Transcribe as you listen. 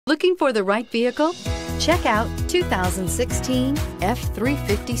Looking for the right vehicle? Check out 2016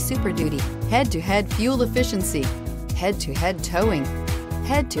 F-350 Super Duty. Head-to-head fuel efficiency, head-to-head towing,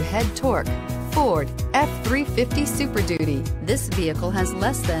 head-to-head torque. Ford F-350 Super Duty. This vehicle has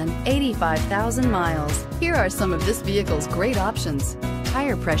less than 85,000 miles. Here are some of this vehicle's great options: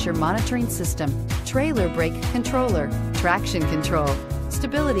 tire pressure monitoring system, trailer brake controller, traction control,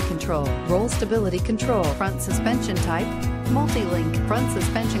 stability control, roll stability control, front suspension type, multi-link, front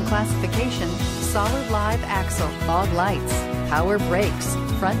suspension classification, solid live axle, fog lights, power brakes,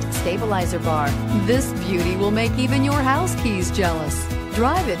 front stabilizer bar. This beauty will make even your house keys jealous.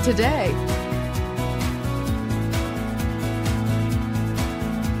 Drive it today.